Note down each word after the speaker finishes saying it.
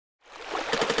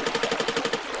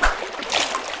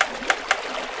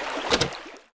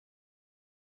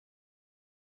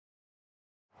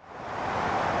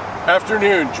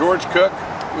Afternoon, George Cook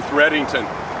with Redington.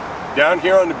 Down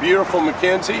here on the beautiful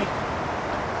McKenzie,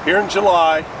 here in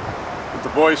July, with the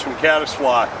boys from Caddis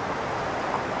Fly.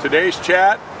 Today's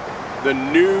chat, the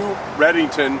new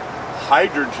Redington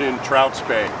Hydrogen Trout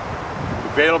Spey.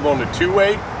 Available in a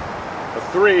 2-weight, a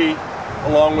 3,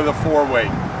 along with a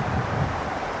 4-weight.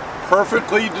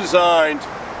 Perfectly designed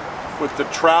with the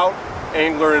trout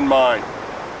angler in mind.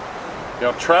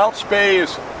 Now, trout spey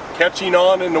is catching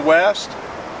on in the west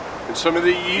and some of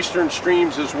the eastern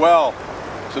streams as well.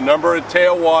 There's a number of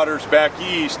tailwaters back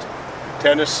east,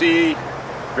 Tennessee,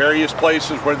 various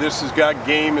places where this has got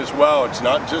game as well. It's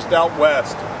not just out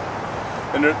west.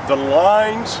 And the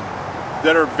lines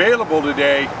that are available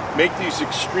today make these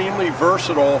extremely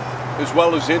versatile as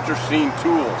well as interesting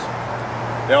tools.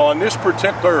 Now, on this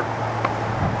particular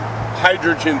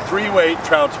Hydrogen 3-weight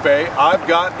trout spey, I've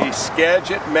got a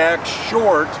Skagit Max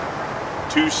Short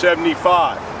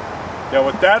 275. Now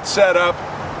with that setup,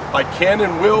 I can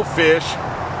and will fish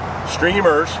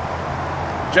streamers,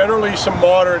 generally some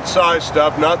moderate size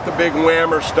stuff, not the big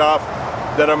whammer stuff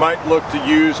that I might look to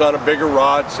use on a bigger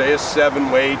rod, say a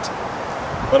 7-weight.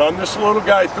 But on this little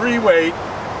guy 3-weight,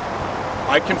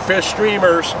 I can fish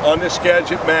streamers on this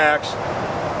Skagit Max.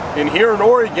 And here in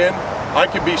Oregon, I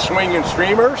could be swinging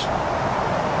streamers.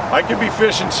 I could be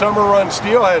fishing summer run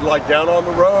steelhead like down on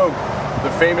the road,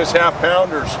 the famous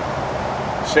half-pounders.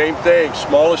 Same thing,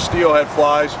 smallest steelhead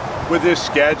flies with this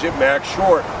Skagit Max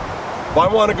Short. If I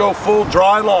want to go full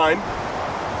dry line,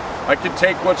 I could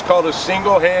take what's called a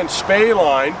single-hand spey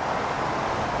line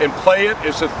and play it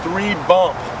as a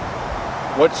 3-bump.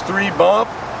 What's 3-bump?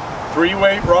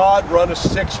 3-weight rod, run a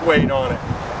 6-weight on it.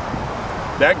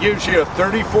 That gives you a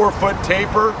 34-foot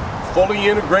taper, fully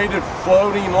integrated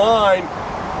floating line,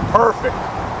 perfect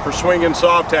for swinging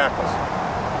soft tackles.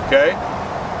 Okay?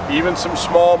 Even some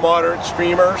small, moderate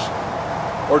streamers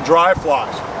or dry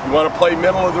flies. You want to play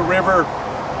middle of the river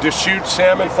to shoot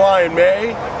salmon fly in May?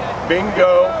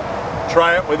 Bingo!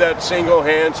 Try it with that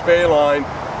single-hand spey line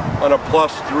on a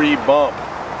 +3 bump.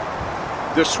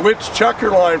 The switch chucker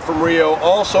line from Rio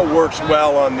also works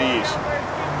well on these.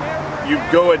 You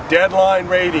go a deadline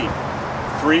rating,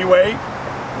 3-weight,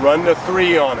 run the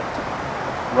 3 on it.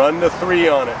 Run the 3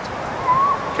 on it.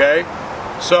 Okay?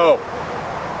 So,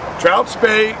 trout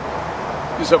spey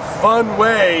is a fun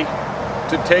way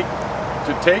to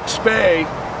take spey,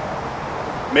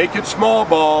 make it small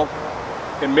ball,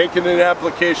 and make it an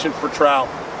application for trout.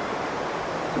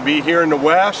 It could be here in the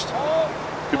west,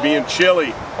 it could be in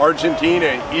Chile,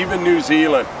 Argentina, even New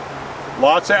Zealand.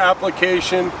 Lots of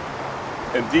application,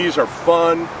 and these are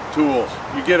fun tools.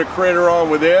 You get a critter on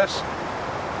with this,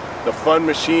 the fun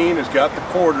machine has got the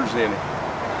quarters in it.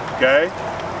 Okay?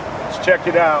 Let's check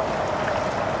it out.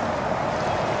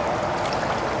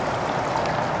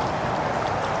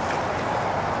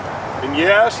 And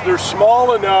yes, they're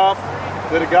small enough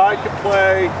that a guy could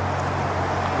play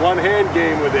one-hand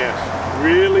game with this.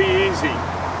 Really easy.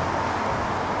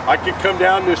 I could come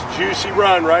down this juicy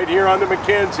run right here on the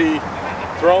McKenzie,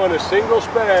 throwing a single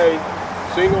spey,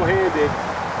 single-handed,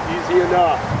 easy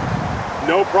enough.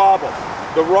 No problem.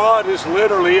 The rod is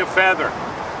literally a feather.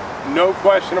 No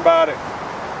question about it.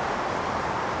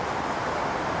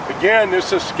 Again,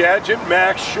 this is Skagit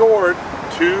Max Short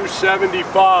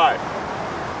 275.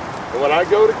 And when I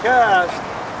go to cast,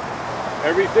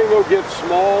 everything will get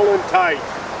small and tight.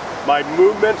 My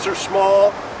movements are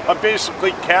small. I'm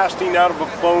basically casting out of a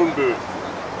phone booth.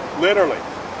 Literally.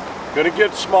 Gonna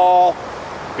get small,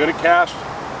 gonna cast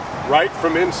right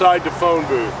from inside the phone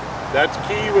booth. That's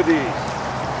key with these.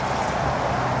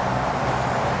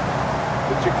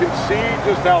 But you can see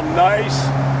just how nice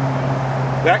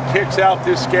that kicks out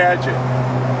this Skagit.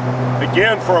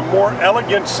 Again, for a more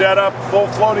elegant setup, full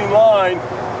floating line,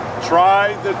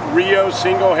 try the Rio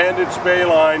single-handed spey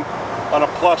line on a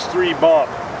 +3 bump.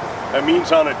 That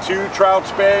means on a 2 trout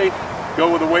spey,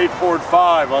 go with a weight forward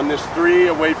 5. On this 3,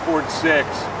 a weight forward 6.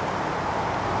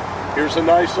 Here's a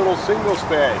nice little single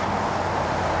spey.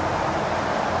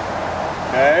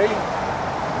 Okay?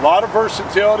 A lot of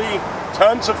versatility,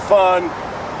 tons of fun.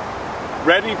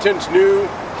 Redington's new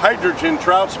Hydrogen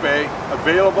Trout Spey,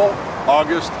 available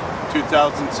August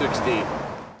 2016.